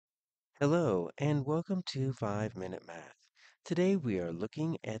Hello, and welcome to 5 Minute Math. Today we are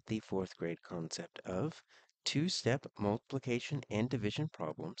looking at the fourth grade concept of two-step multiplication and division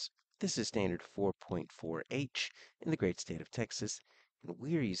problems. This is standard 4.4H in the great state of Texas, and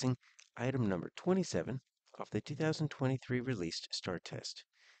we are using item number 27 of the 2023 released STAAR test.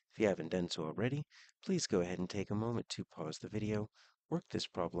 If you haven't done so already, please go ahead and take a moment to pause the video, work this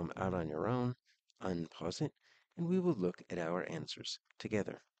problem out on your own, unpause it, and we will look at our answers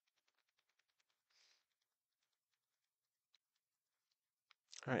together.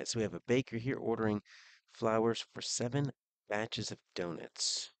 All right, so we have a baker here ordering flours for 7 batches of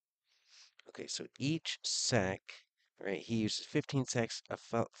donuts. Okay, so each sack, all right, he uses 15 sacks of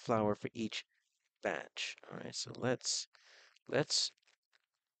flour for each batch. All right, so let's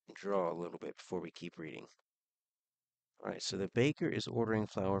draw a little bit before we keep reading. All right, so the baker is ordering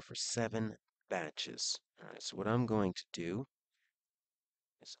flour for 7 batches. All right, so what I'm going to do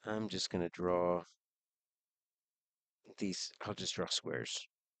is I'm just going to draw these, I'll just draw squares.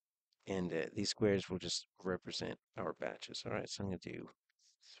 And these squares will just represent our batches. All right, so I'm going to do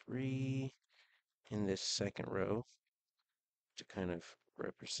 3 in this second row to kind of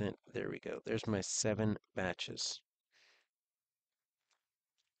represent. There we go. There's my 7 batches.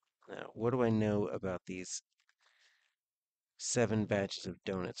 Now, what do I know about these 7 batches of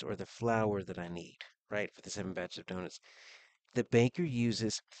donuts, or the flour that I need, right, for the 7 batches of donuts? The baker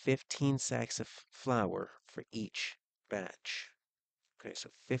uses 15 sacks of flour for each batch. Okay,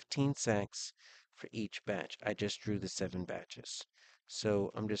 so 15 sacks for each batch. I just drew the 7 batches.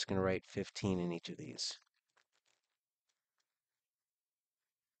 So I'm just going to write 15 in each of these.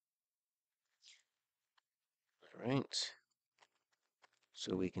 All right.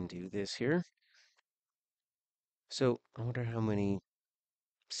 So we can do this here. So I wonder how many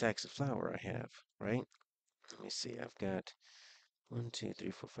sacks of flour I have, right? Let me see. I've got 1, 2,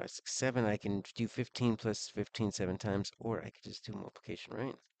 3, 4, 5, 6, 7. I can do 15 plus 15 7 times, or I could just do multiplication,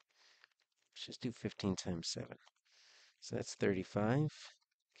 right? Let's just do 15 times 7. So that's 35.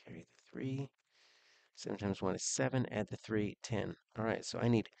 Carry the 3. 7 times 1 is 7. Add the 3, 10. All right, so I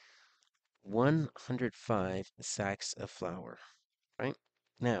need 105 sacks of flour, right?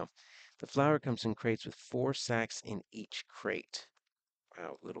 Now, the flour comes in crates with 4 sacks in each crate.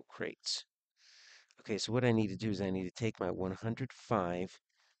 Wow, little crates. Okay, so what I need to do is I need to take my 105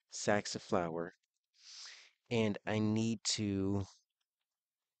 sacks of flour and I need to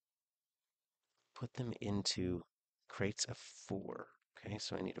put them into crates of 4. Okay,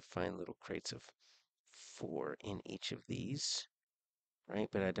 so I need to find little crates of 4 in each of these, right?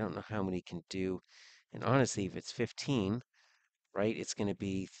 But I don't know how many can do. And honestly, if it's 15, right, it's going to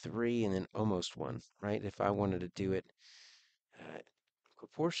be 3 and then almost 1, right? If I wanted to do it uh,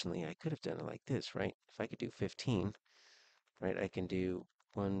 proportionally, I could have done it like this, right? If I could do 15, right, I can do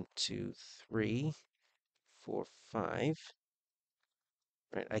 1, 2, 3, 4, 5,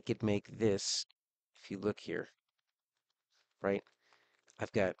 right? I could make this, if you look here, right?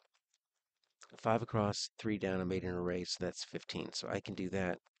 I've got 5 across, 3 down, I made an array, so that's 15. So I can do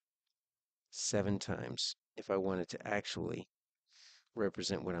that 7 times if I wanted to actually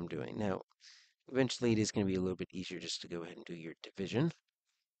represent what I'm doing. Now, eventually it is going to be a little bit easier just to go ahead and do your division.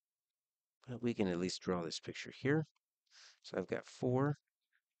 But we can at least draw this picture here. So I've got 4,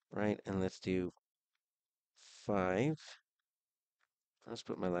 right? And let's do 5. Let's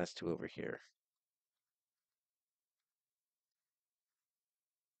put my last 2 over here.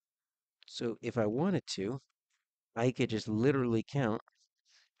 So if I wanted to, I could just literally count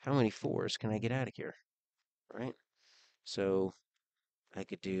how many 4s can I get out of here, right? So I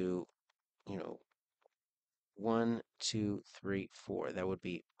could do, you know, 1, 2, 3, 4. That would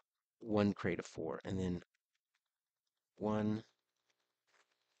be 1 crate of 4. And then 1,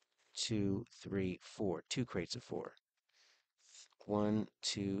 2, 3, 4. 2 crates of 4. 1,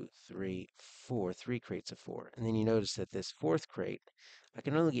 2, 3, 4. 3 crates of 4. And then you notice that this 4th crate, I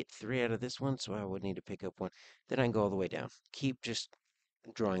can only get 3 out of this one, so I would need to pick up 1. Then I can go all the way down. Keep just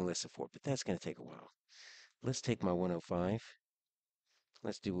drawing lists of 4, but that's going to take a while. Let's take my 105.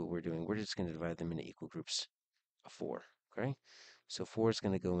 Let's do what we're doing. We're just going to divide them into equal groups of 4, okay? So 4 is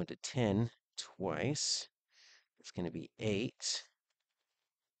going to go into 10 twice. It's going to be 8.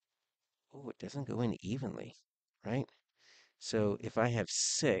 Oh, it doesn't go in evenly, right? So if I have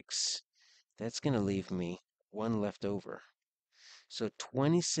 6, that's going to leave me 1 left over. So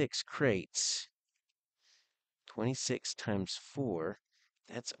 26 crates, 26 times 4,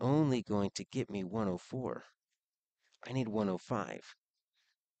 that's only going to get me 104. I need 105.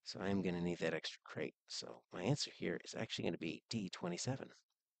 So I'm going to need that extra crate. So my answer here is actually going to be D27.